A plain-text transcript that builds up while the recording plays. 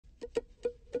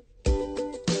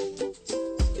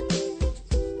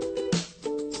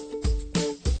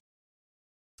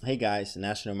Hey guys,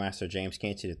 National Master James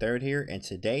Canty III here, and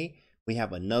today we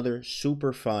have another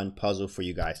super fun puzzle for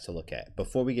you guys to look at.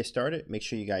 Before we get started, make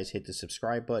sure you guys hit the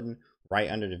subscribe button right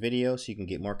under the video so you can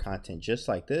get more content just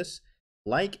like this.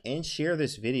 Like and share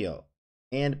this video,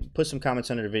 and put some comments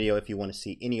under the video if you want to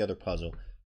see any other puzzle.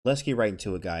 Let's get right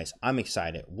into it, guys. I'm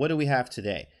excited. What do we have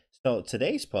today? So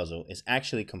today's puzzle is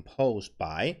actually composed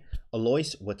by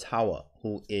Alois Wotawa,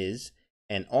 who is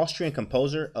an Austrian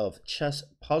composer of chess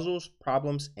puzzles,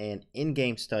 problems, and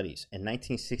in-game studies. In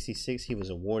 1966, he was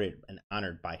awarded and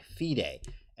honored by FIDE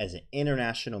as an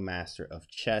international master of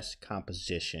chess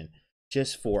composition,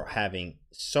 just for having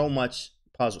so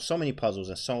many puzzles,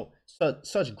 and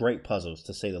such great puzzles,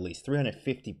 to say the least.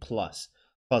 350 plus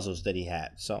puzzles that he had.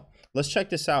 So let's check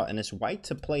this out. And it's white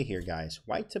to play here, guys.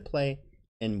 White to play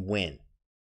and win.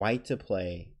 White to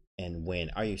play and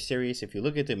win. Are you serious? If you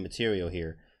look at the material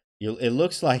here, it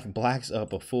looks like black's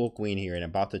up a full queen here and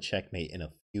about to checkmate in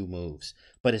a few moves.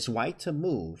 But it's white to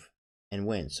move and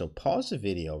win. So pause the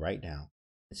video right now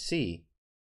and see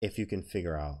if you can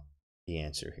figure out the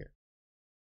answer here.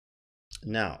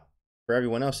 Now, for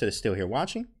everyone else that is still here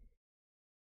watching,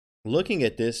 looking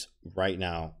at this right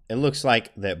now, it looks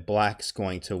like that black's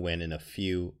going to win in a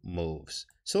few moves.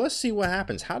 So let's see what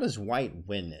happens. How does white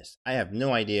win this? I have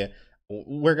no idea.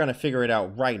 We're going to figure it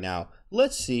out right now.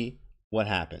 Let's see what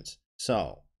happens.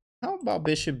 So how about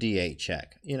bishop d8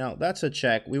 check? You know, that's a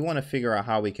check. We want to figure out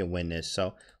how we can win this.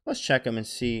 So let's check them and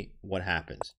see what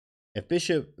happens. If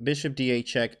bishop d8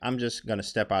 check, I'm just going to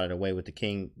step out of the way with the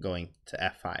king going to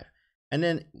f5. And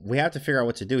then we have to figure out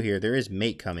what to do here. There is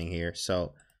mate coming here.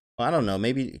 So I don't know.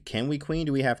 Maybe can we queen?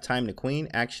 Do we have time to queen?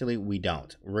 Actually, we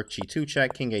don't. Rook g2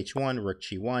 check, king h1, rook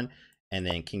g1, and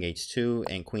then king h2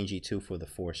 and queen g2 for the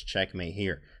forced checkmate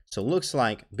here. So it looks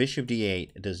like bishop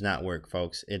d8 does not work,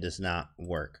 folks. It does not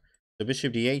work. So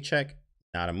bishop d8 check,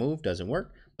 not a move, doesn't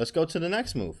work. Let's go to the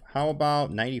next move. How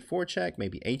about knight e4 check,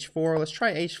 maybe h4? Let's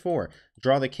try h4.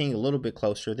 Draw the king a little bit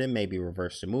closer, then maybe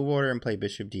reverse the move order and play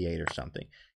bishop d8 or something.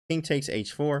 King takes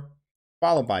h4,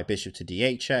 followed by bishop to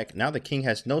d8 check. Now the king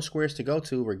has no squares to go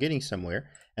to. We're getting somewhere.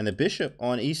 And the bishop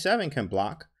on e7 can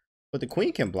block, but the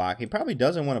queen can block. He probably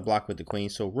doesn't want to block with the queen,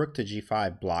 so rook to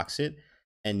g5 blocks it.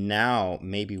 And now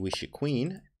maybe we should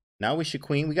queen. Now we should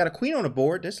queen. We got a queen on the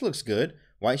board. This looks good.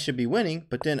 White should be winning,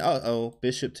 but then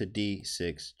bishop to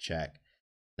d6 check.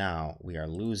 Now we are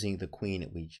losing the queen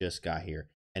that we just got here.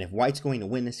 And if white's going to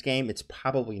win this game, it's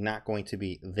probably not going to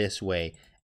be this way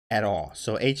at all.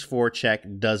 So h4 check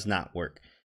does not work.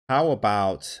 How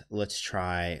about, let's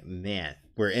try, man,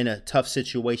 we're in a tough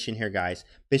situation here, guys.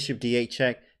 Bishop d8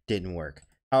 check didn't work.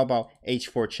 How about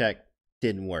h4 check?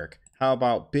 Didn't work. How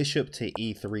about bishop to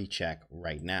e3 check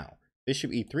right now? Bishop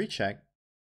e3 check.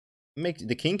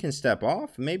 The king can step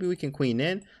off. Maybe we can queen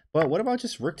in. But what about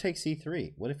just rook takes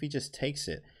e3? What if he just takes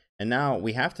it? And now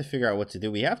we have to figure out what to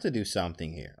do. We have to do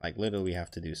something here. Like literally we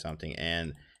have to do something.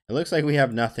 And it looks like we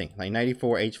have nothing. Like knight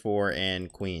e4, h4,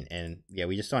 and queen. And yeah,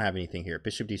 we just don't have anything here.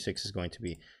 Bishop d6 is going to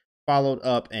be followed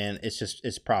up. And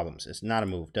it's problems. It's not a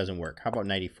move. Doesn't work. How about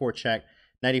knight e4 check?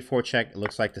 Knight e4 check, it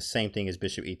looks like the same thing as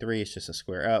bishop e3. It's just a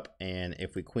square up. And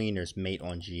if we queen, there's mate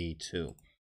on g2.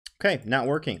 Okay, not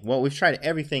working. Well, we've tried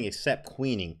everything except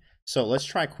queening. So let's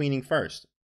try queening first.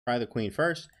 Try the queen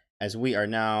first, as we are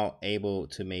now able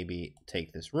to maybe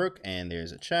take this rook. And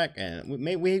there's a check. And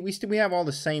we have all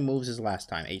the same moves as last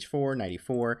time. h4, knight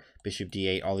e4, bishop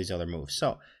d8, all these other moves.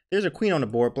 So there's a queen on the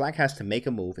board. Black has to make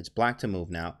a move. It's black to move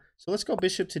now. So let's go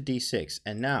bishop to d6.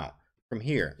 And now, from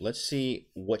here, let's see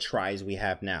what tries we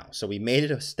have now. So we made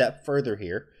it a step further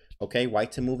here. Okay,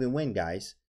 white to move and win,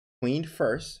 guys. Queen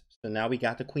first. So now we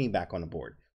got the queen back on the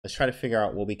board. Let's try to figure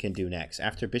out what we can do next.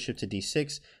 After bishop to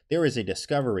d6, there is a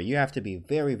discovery. You have to be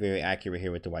very, very accurate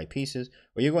here with the white pieces,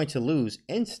 or you're going to lose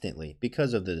instantly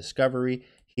because of the discovery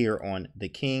here on the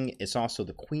king. It's also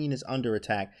the queen is under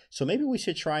attack. So maybe we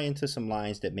should try into some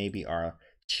lines that maybe are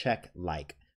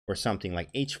check-like, or something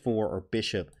like h4 or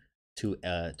bishop to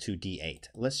d8.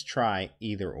 Let's try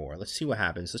either or. Let's see what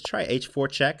happens. Let's try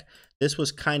h4 check. This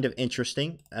was kind of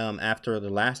interesting after the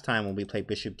last time when we played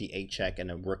bishop d8 check and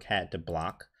the rook had to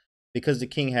block because the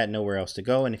king had nowhere else to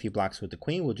go, and if he blocks with the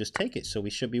queen, we'll just take it. So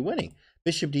we should be winning.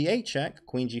 Bishop d8 check,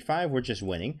 queen g5, we're just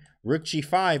winning. Rook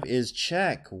g5 is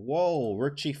check. Whoa,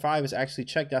 rook g5 is actually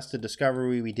check. That's the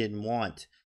discovery we didn't want.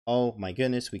 Oh my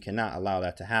goodness, we cannot allow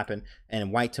that to happen.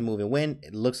 And white to move and win,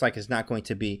 it looks like it's not going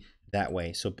to be that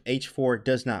way. So h4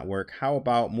 does not work. How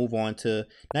about move on to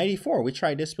knight e4? We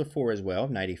tried this before as well.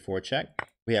 Knight e4 check.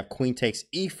 We have queen takes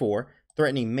e4.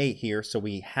 threatening mate here, so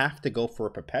we have to go for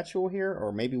a perpetual here,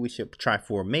 or maybe we should try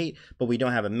for a mate, but we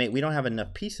don't have a mate. We don't have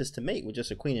enough pieces to mate with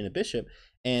just a queen and a bishop,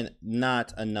 and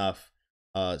not enough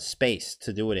space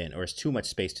to do it in, or it's too much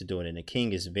space to do it in. The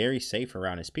king is very safe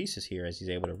around his pieces here as he's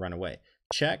able to run away.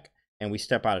 Check, and we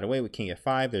step out of the way with king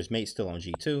f5. There's mate still on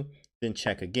g2, then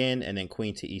check again, and then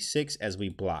queen to e6 as we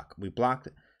block. We blocked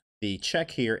the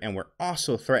check here, and we're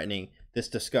also threatening this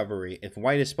discovery. If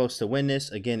white is supposed to win this,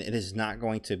 again, it is not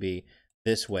going to be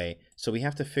this way. So we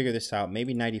have to figure this out.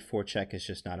 Maybe knight e4 check is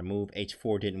just not a move.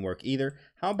 h4 didn't work either.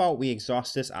 How about we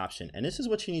exhaust this option? And this is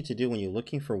what you need to do when you're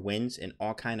looking for wins in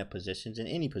all kind of positions, in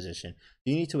any position.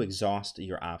 You need to exhaust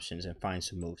your options and find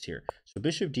some moves here. So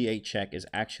bishop d8 check is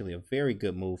actually a very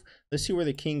good move. Let's see where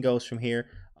the king goes from here.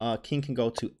 King can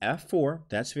go to f4.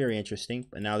 That's very interesting.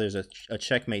 But now there's a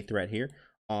checkmate threat here.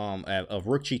 Of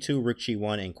rook g2, rook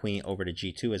g1, and queen over to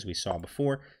g2 as we saw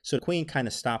before. So the queen kind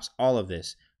of stops all of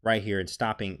this right here and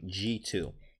stopping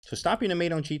g2. So stopping the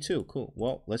mate on g2, cool.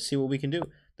 Well, let's see what we can do.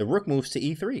 The rook moves to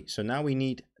e3, so now we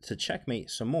need to checkmate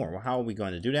some more. Well, how are we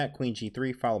going to do that? Queen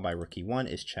g3 followed by rook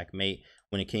e1 is checkmate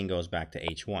when the king goes back to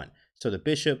h1. So the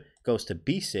bishop goes to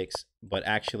b6, but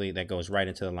actually that goes right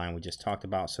into the line we just talked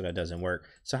about, so that doesn't work.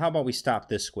 So how about we stop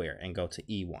this square and go to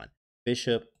e1?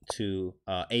 Bishop to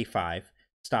a5,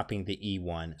 stopping the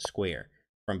e1 square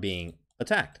from being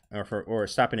attacked, or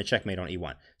stopping a checkmate on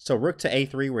e1. So rook to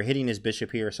a3, we're hitting this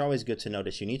bishop here. It's always good to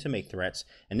notice you need to make threats.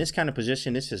 In this kind of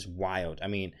position, this is wild. I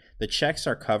mean, the checks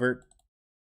are covered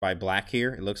by black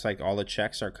here. It looks like all the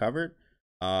checks are covered.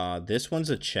 This one's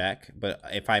a check, but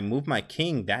if I move my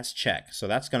king, that's check. So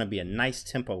that's going to be a nice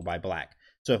tempo by black.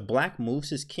 So if black moves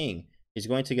his king, he's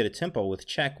going to get a tempo with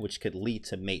check, which could lead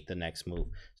to mate the next move.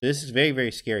 So this is very,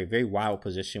 very scary, very wild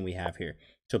position we have here.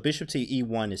 So bishop to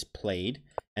e1 is played,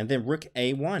 and then rook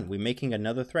a1, we're making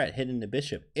another threat, hitting the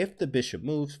bishop. If the bishop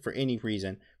moves for any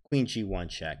reason, queen g1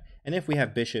 check. And if we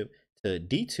have bishop to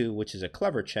d2, which is a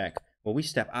clever check, well, we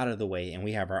step out of the way and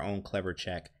we have our own clever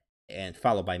check, and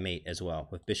followed by mate as well,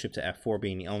 with bishop to f4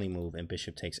 being the only move, and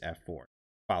bishop takes f4.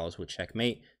 Follows with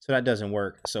checkmate, so that doesn't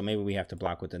work. So maybe we have to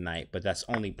block with the knight, but that's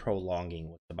only prolonging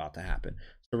what's about to happen.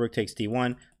 So rook takes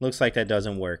d1, looks like that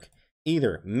doesn't work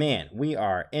either. Man, we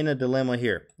are in a dilemma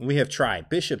here. We have tried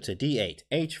bishop to d8,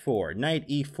 h4, knight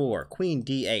e4, queen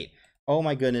d8. Oh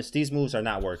my goodness, these moves are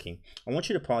not working. I want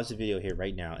you to pause the video here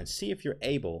right now and see if you're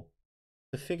able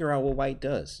to figure out what white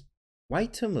does.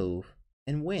 White to move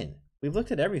and win. We've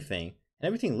looked at everything, and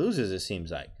everything loses, it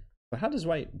seems like. But how does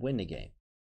white win the game?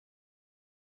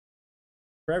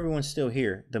 For everyone still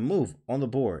here, the move on the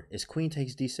board is queen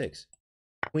takes d6.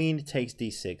 Queen takes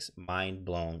d6, mind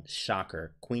blown,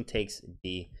 shocker. Queen takes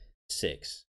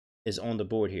d6 is on the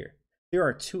board here. There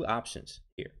are two options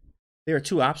here. There are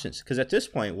two options, because at this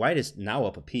point, white is now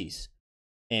up a piece.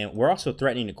 And we're also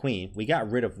threatening the queen. We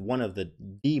got rid of one of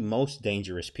the most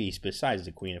dangerous piece, besides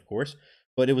the queen, of course.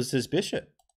 But it was this bishop.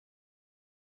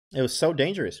 It was so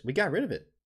dangerous. We got rid of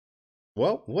it.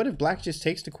 Well, what if black just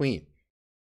takes the queen?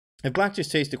 If black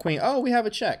just takes the queen, oh, we have a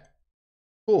check.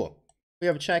 Cool. We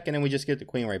have a check, and then we just get the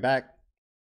queen right back.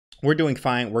 We're doing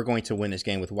fine. We're going to win this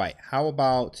game with white. How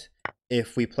about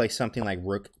if we play something like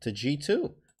rook to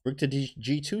g2? Rook to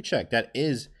g2 check. That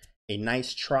is a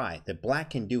nice try that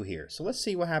black can do here. So let's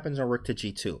see what happens on rook to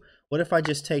g2. What if I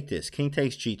just take this? King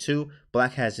takes g2.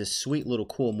 Black has this sweet little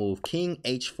cool move. King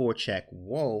h4 check.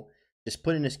 Whoa. Just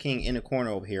putting this king in the corner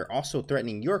over here. Also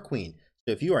threatening your queen.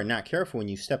 So if you are not careful when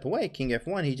you step away, king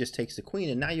f1, he just takes the queen,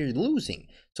 and now you're losing.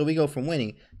 So we go from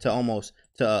winning to almost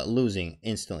to losing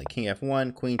instantly. King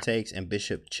f1, queen takes, and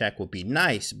bishop check would be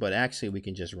nice, but actually we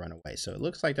can just run away. So it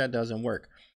looks like that doesn't work.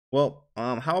 Well,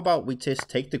 how about we just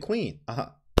take the queen?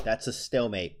 That's a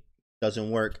stalemate. Doesn't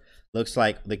work. Looks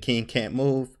like the king can't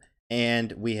move,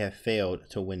 and we have failed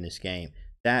to win this game.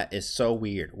 That is so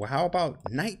weird. Well, how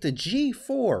about knight to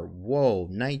g4? Whoa,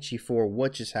 knight g4.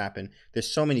 What just happened?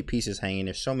 There's so many pieces hanging.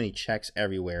 There's so many checks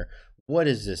everywhere. What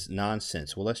is this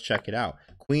nonsense? Well, let's check it out.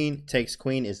 Queen takes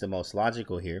queen is the most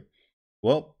logical here.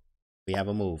 Well, we have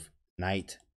a move.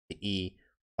 Knight to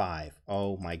e5.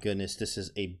 Oh my goodness. This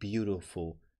is a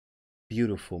beautiful,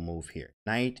 beautiful move here.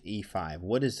 Knight e5.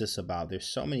 What is this about? There's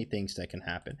so many things that can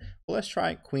happen. Well, let's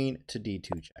try queen to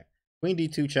d2 check. Queen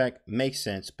d2 check makes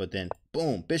sense, but then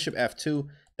boom, bishop f2,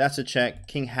 that's a check.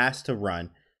 King has to run,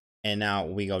 and now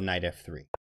we go knight f3.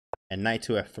 And knight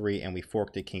to f3, and we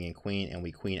fork the king and queen, and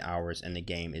we queen ours, and the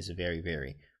game is very,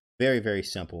 very, very, very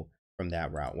simple from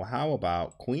that route. Well, how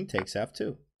about queen takes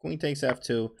f2? Queen takes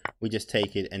f2, we just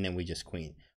take it, and then we just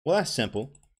queen. Well, that's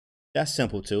simple. That's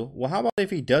simple too. Well, how about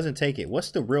if he doesn't take it?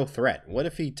 What's the real threat? What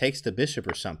if he takes the bishop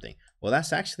or something? Well,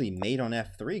 that's actually mate on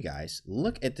f3, guys.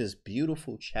 Look at this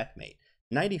beautiful checkmate.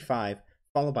 Knight e5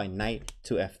 followed by knight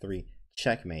to f3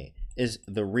 checkmate is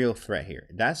the real threat here.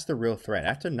 That's the real threat.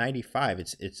 After knight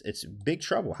e5, it's big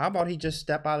trouble. How about he just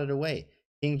step out of the way?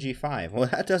 King g5. Well,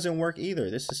 that doesn't work either.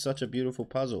 This is such a beautiful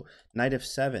puzzle. Knight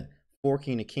f7,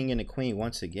 forking the king and the queen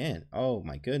once again. Oh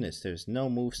my goodness, there's no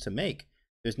moves to make.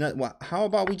 There's not. Well, how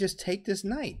about we just take this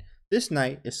knight? This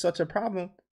knight is such a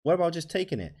problem. What about just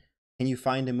taking it? Can you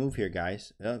find a move here,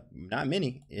 guys? Not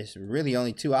many. It's really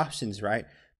only two options, right?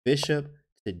 Bishop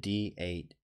to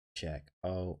d8 check.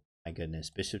 Oh my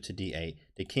goodness. Bishop to d8.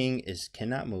 The king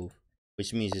cannot move,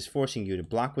 which means it's forcing you to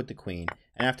block with the queen.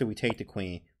 And after we take the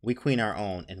queen, we queen our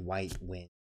own, and white wins.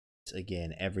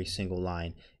 Again, every single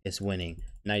line is winning.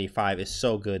 95 is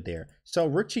so good there. So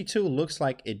rook g2 looks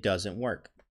like it doesn't work.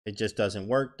 It just doesn't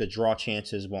work. The draw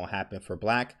chances won't happen for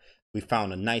black. We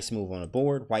found a nice move on the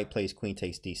board. White plays queen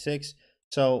takes d6.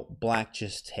 So black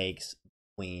just takes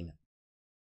queen.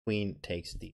 Queen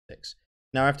takes d6.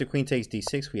 Now after queen takes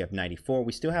d6, we have 94.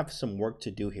 We still have some work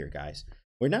to do here, guys.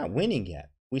 We're not winning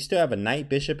yet. We still have a knight,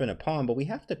 bishop, and a pawn, but we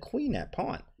have to queen that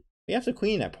pawn. We have to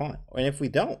queen that pawn. And if we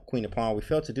don't queen the pawn, we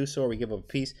fail to do so, or we give up a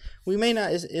piece, we may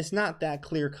not, it's not that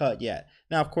clear cut yet.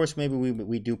 Now, of course, maybe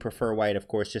we do prefer white, of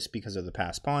course, just because of the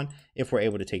passed pawn, if we're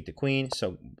able to take the queen.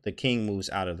 So the king moves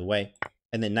out of the way,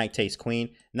 and then knight takes queen.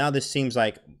 Now this seems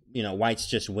like, you know, white's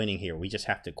just winning here. We just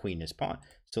have to queen this pawn.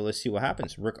 So let's see what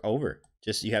happens. Rook over.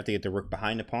 Just, you have to get the rook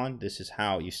behind the pawn. This is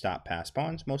how you stop passed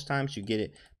pawns. Most times you get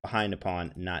it behind the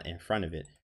pawn, not in front of it,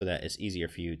 so that it's easier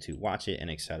for you to watch it and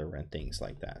etc. and things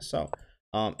like that. So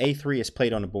a3 is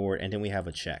played on the board, and then we have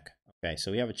a check. Okay,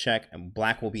 so we have a check, and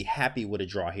black will be happy with a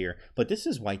draw here, but this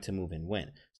is white to move and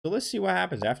win. So let's see what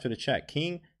happens after the check.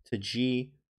 King to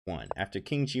g1. After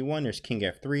king g1, there's king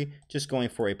f3, just going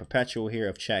for a perpetual here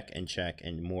of check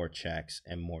and more checks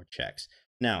and more checks.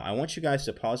 Now, I want you guys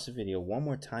to pause the video one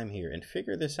more time here and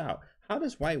figure this out. How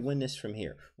does white win this from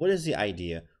here? What is the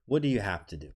idea? What do you have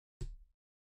to do?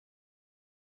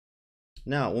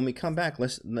 Now, when we come back,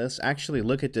 let's actually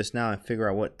look at this now and figure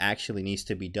out what actually needs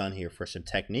to be done here for some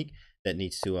technique that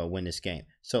needs to win this game.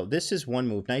 So this is one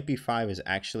move. Knight b5 is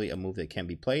actually a move that can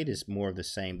be played. It's more of the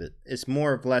same. It's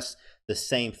more or less the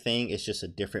same thing. It's just a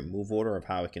different move order of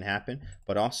how it can happen.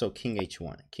 But also king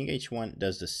h1. King h1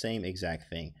 does the same exact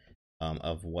thing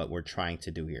of what we're trying to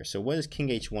do here. So what is king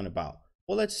h1 about?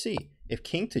 Well, let's see. If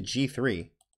king to g3,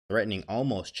 threatening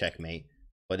almost checkmate,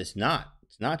 but it's not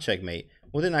checkmate,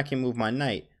 well then I can move my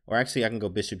knight, or actually I can go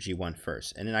bishop g1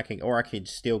 first, and then I can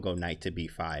still go knight to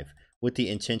b5 with the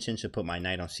intention to put my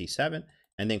knight on c7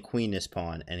 and then queen this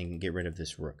pawn and then get rid of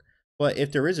this rook. But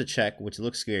if there is a check, which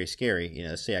looks very scary, you know,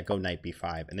 let's say I go knight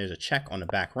b5 and there's a check on the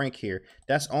back rank here,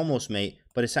 that's almost mate,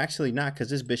 but it's actually not, because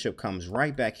this bishop comes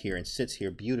right back here and sits here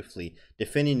beautifully,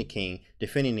 defending the king,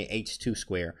 defending the h2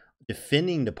 square,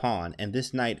 defending the pawn, and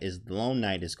this the lone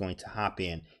knight is going to hop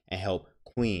in and help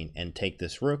queen and take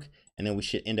this rook, and then we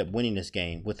should end up winning this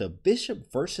game with a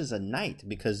bishop versus a knight,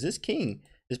 because this king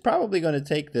is probably going to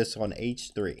take this on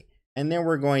h3, and then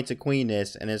we're going to queen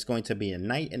this, and it's going to be a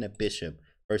knight and a bishop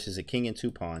versus a king and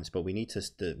two pawns. But we need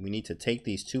to take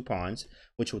these two pawns,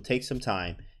 which will take some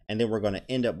time, and then we're going to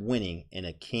end up winning in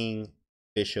a king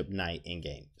bishop knight in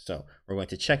game. So we're going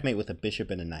to checkmate with a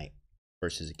bishop and a knight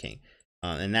versus a king.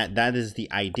 And that is the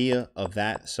idea of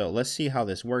that. So let's see how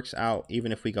this works out.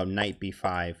 Even if we go knight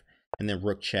b5 and then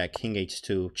rook check, king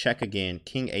h2, check again,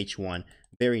 king h1,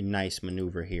 very nice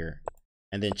maneuver here,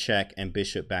 and then check and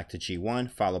bishop back to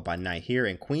g1, followed by knight here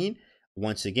and queen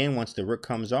once again once the rook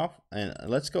comes off. And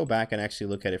let's go back and actually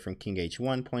look at it from king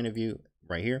h1 point of view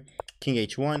right here. King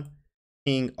h1,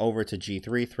 king over to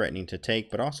g3, threatening to take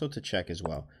but also to check as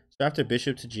well. So after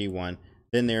bishop to g1,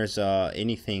 then there's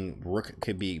anything. Rook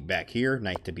could be back here,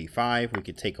 knight to b5. We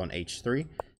could take on h3.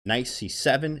 Knight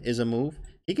c7 is a move.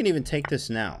 He can even take this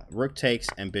now. Rook takes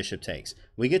and bishop takes.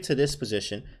 We get to this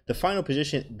position, the final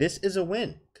position. This is a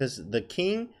win because the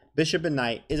king, bishop, and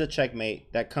knight is a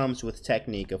checkmate. That comes with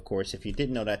technique, of course. If you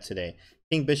didn't know that today,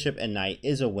 king, bishop, and knight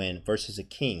is a win versus a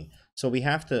king. So we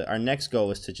have to, our next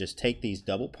goal is to just take these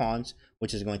double pawns,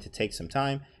 which is going to take some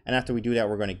time. And after we do that,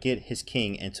 we're going to get his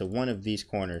king into one of these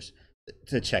corners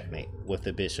to checkmate with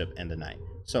the bishop and the knight.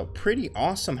 So pretty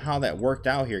awesome how that worked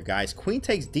out here, guys. Queen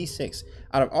takes d6.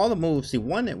 Out of all the moves, the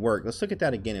one that worked, let's look at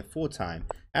that again in full time.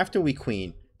 After we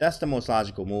queen, that's the most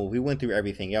logical move. We went through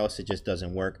everything else, it just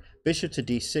doesn't work. Bishop to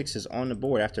d6 is on the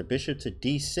board. After bishop to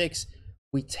d6,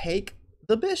 we take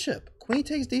the bishop. Queen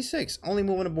takes d6, only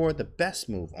move on the board, the best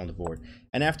move on the board.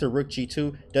 And after rook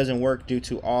g2 doesn't work due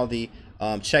to all the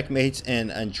checkmates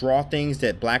and draw things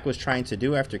that black was trying to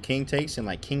do after king takes, and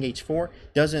like king h4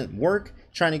 doesn't work.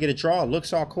 Trying to get a draw,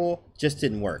 looks all cool, just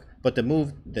didn't work. But the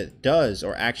move that does,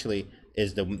 or actually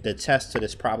is the test to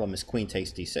this problem, is queen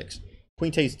takes d6.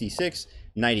 Queen takes d6,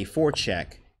 knight e4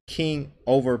 check, king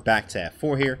over back to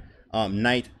f4 here.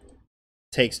 Knight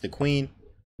takes the queen,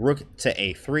 rook to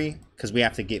a3, because we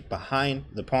have to get behind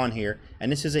the pawn here.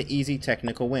 And this is an easy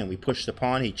technical win. We push the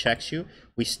pawn, he checks you,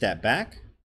 we step back,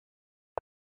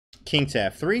 king to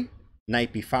f3,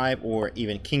 knight b5, or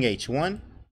even king h1,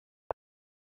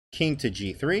 king to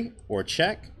g3, or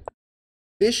check,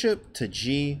 bishop to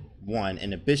g1,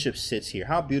 and the bishop sits here.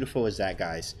 How beautiful is that,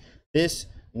 guys? This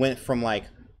went from like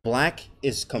black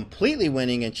is completely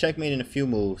winning and checkmate in a few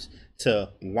moves to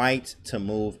white to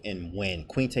move and win.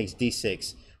 Queen takes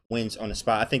d6, wins on the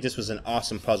spot. I think this was an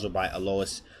awesome puzzle by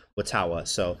Alois Wotawa.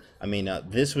 So I mean,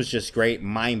 this was just great.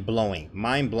 Mind-blowing.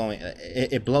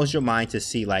 It blows your mind to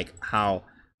see like how,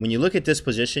 when you look at this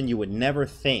position, you would never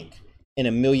think in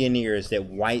a million years that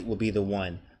white will be the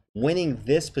one winning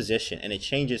this position, and it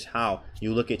changes how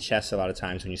you look at chess a lot of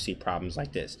times when you see problems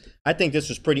like this. I think this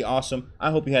was pretty awesome.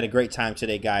 I hope you had a great time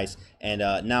today, guys. And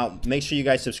now make sure you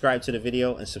guys subscribe to the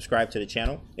video and subscribe to the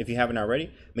channel if you haven't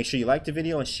already. Make sure you like the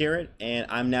video and share it. And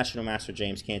I'm National Master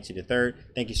James Canty III.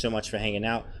 Thank you so much for hanging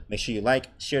out. Make sure you like,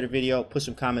 share the video, put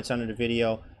some comments under the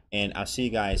video, and I'll see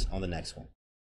you guys on the next one.